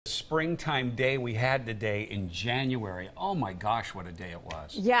springtime day we had today in January. Oh my gosh, what a day it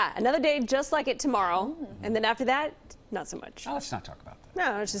was. Yeah, another day just like it tomorrow. And then after that, not so much. Oh, let's not talk about that.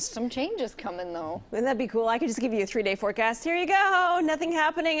 No, it's just some changes coming though. Wouldn't that be cool? I could just give you a 3-day forecast. Here you go. Nothing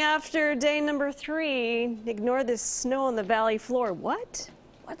happening after day number 3. Ignore this snow on the valley floor. What?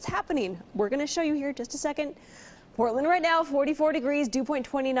 What's happening? We're going to show you here in just a second. Portland right now, 44 degrees, dew point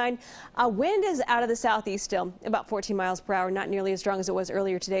 29. Wind is out of the southeast still, about 14 miles per hour, not nearly as strong as it was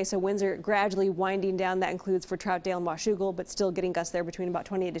earlier today. So winds are gradually winding down. That includes for Troutdale and Washougal, but still getting gusts there between about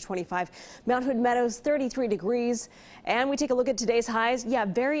 28 to 25. Mount Hood Meadows, 33 degrees. And we take a look at today's highs. Yeah,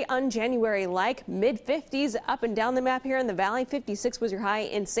 very un-January-like, mid-50s up and down the map here in the valley. 56 was your high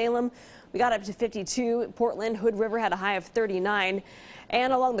in Salem. We got up to 52. Portland, Hood River had a high of 39.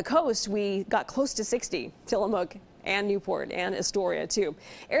 And along the coast, we got close to 60. Tillamook and Newport and Astoria, too.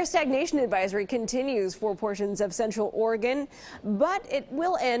 Air stagnation advisory continues for portions of central Oregon, but it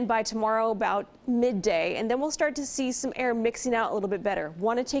will end by tomorrow about midday, and then we'll start to see some air mixing out a little bit better.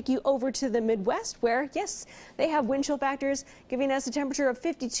 Want to take you over to the Midwest where, yes, they have wind chill factors giving us a temperature of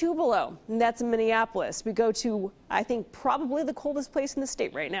 52 below, and that's in Minneapolis. We go to, I think, probably the coldest place in the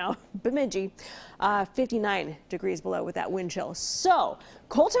state right now, Bemidji, 59 degrees below with that wind chill. So,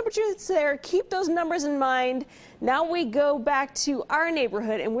 cold temperatures there. Keep those numbers in mind. Now we go back to our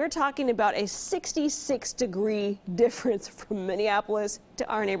neighborhood, and we're talking about a 66-degree difference from Minneapolis to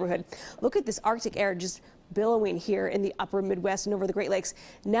our neighborhood. Look at this Arctic air just billowing here in the upper Midwest and over the Great Lakes.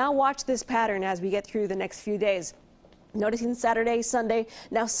 Now watch this pattern as we get through the next few days. Noticing Saturday, Sunday.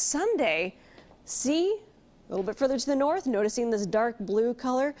 Now Sunday, see, a little bit further to the north, noticing this dark blue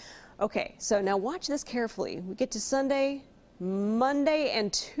color. Okay, so now watch this carefully. We get to Sunday, Monday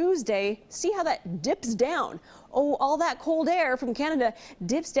and Tuesday, see how that dips down. Oh, all that cold air from Canada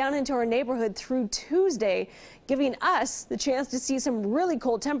dips down into our neighborhood through Tuesday, giving us the chance to see some really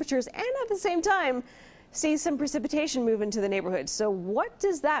cold temperatures and at the same time see some precipitation move into the neighborhood. So what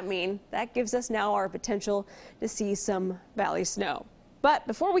does that mean? That gives us now our potential to see some valley snow. But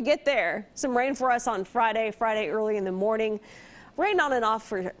before we get there, some rain for us on Friday early in the morning. Rain on and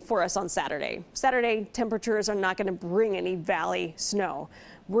off for us on Saturday. Saturday temperatures are not going to bring any valley snow.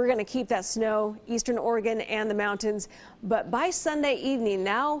 We're going to keep that snow, eastern Oregon and the mountains. But by Sunday evening,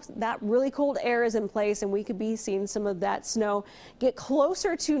 now that really cold air is in place and we could be seeing some of that snow get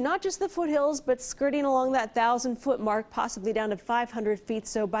closer to not just the foothills, but skirting along that 1,000-foot mark, possibly down to 500 feet.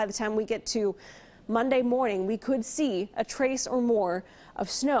 So by the time we get to Monday morning, we could see a trace or more of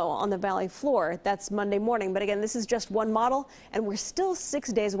snow on the valley floor. That's Monday morning. But again, this is just one model and we're still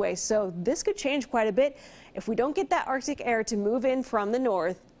 6 days away. So this could change quite a bit. If we don't get that Arctic air to move in from the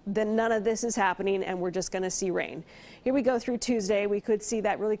north, then none of this is happening and we're just going to see rain. Here we go through Tuesday. We could see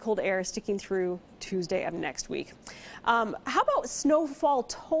that really cold air sticking through Tuesday of next week. How about snowfall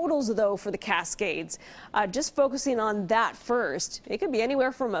totals, though, for the Cascades? Just focusing on that first. It could be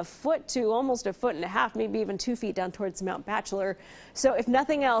anywhere from a foot to almost a foot and a half, maybe even 2 feet down towards Mount Bachelor. So if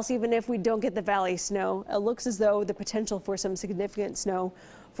nothing else, even if we don't get the valley snow, it looks as though the potential for some significant snow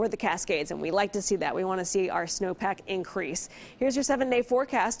for the Cascades, and we like to see that. We want to see our snowpack increase. Here's your 7-day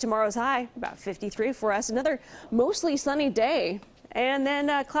forecast. Tomorrow's high, about 53 for us. Another mostly sunny day. And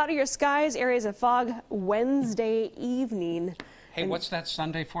then cloudier skies, areas of fog Wednesday evening. Hey, what's that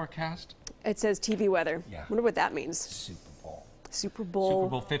Sunday forecast? It says TV weather. Yeah. Wonder what that means. Super Bowl. Super Bowl. Super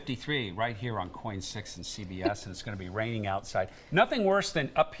Bowl 53 right here on KOIN 6 and CBS, and it's going to be raining outside. Nothing worse than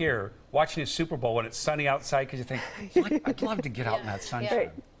up here watching a Super Bowl when it's sunny outside because you think, I'd love to get out in that sunshine.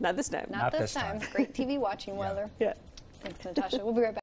 Right. Not this time. Not this time. Great TV watching weather. Yeah. Thanks, Natasha. We'll be right back.